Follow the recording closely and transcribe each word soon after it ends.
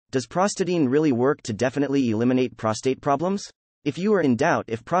Does Prostadine really work to definitely eliminate prostate problems? If you are in doubt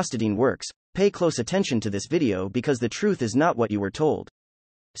if Prostadine works, pay close attention to this video because the truth is not what you were told.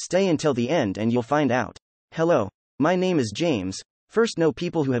 Stay until the end and you'll find out. Hello, my name is James. First, know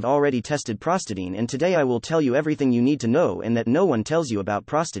people who have already tested Prostadine, and today I will tell you everything you need to know and that no one tells you about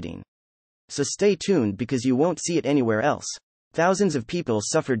Prostadine. So stay tuned because you won't see it anywhere else. Thousands of people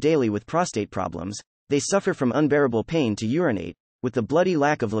suffer daily with prostate problems. They suffer from unbearable pain to urinate, with the bloody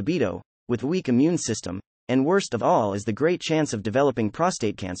lack of libido, with weak immune system, and worst of all is the great chance of developing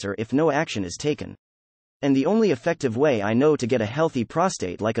prostate cancer if no action is taken. And the only effective way I know to get a healthy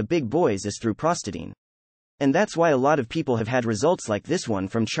prostate like a big boy's is through Prostadine. And that's why a lot of people have had results like this one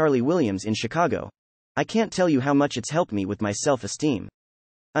from Charlie Williams in Chicago. I can't tell you how much it's helped me with my self-esteem.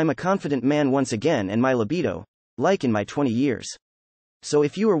 I'm a confident man once again, and my libido, like in my 20 years. So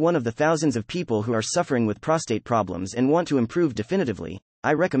if you are one of the thousands of people who are suffering with prostate problems and want to improve definitively,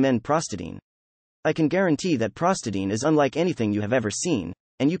 I recommend Prostadine. I can guarantee that Prostadine is unlike anything you have ever seen,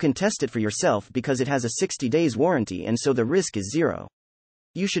 and you can test it for yourself because it has a 60 days warranty and so the risk is zero.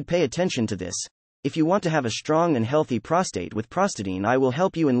 You should pay attention to this. If you want to have a strong and healthy prostate with Prostadine, I will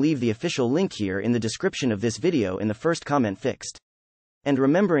help you and leave the official link here in the description of this video in the first comment fixed. And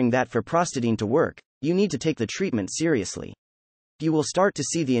remembering that for Prostadine to work, you need to take the treatment seriously. You will start to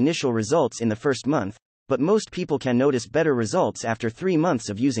see the initial results in the first month, but most people can notice better results after 3 months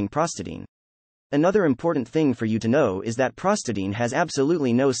of using Prostadine. Another important thing for you to know is that Prostadine has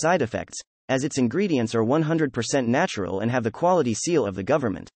absolutely no side effects, as its ingredients are 100% natural and have the quality seal of the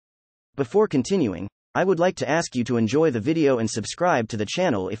government. Before continuing, I would like to ask you to enjoy the video and subscribe to the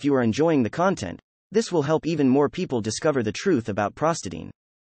channel if you are enjoying the content. This will help even more people discover the truth about Prostadine.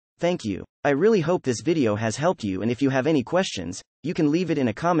 Thank you. I really hope this video has helped you, and if you have any questions, you can leave it in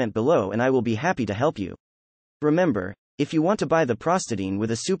a comment below and I will be happy to help you. Remember, if you want to buy the Prostadine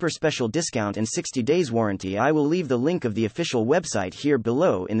with a super special discount and 60 days warranty, I will leave the link of the official website here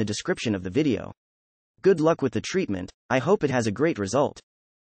below in the description of the video. Good luck with the treatment. I hope it has a great result.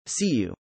 See you.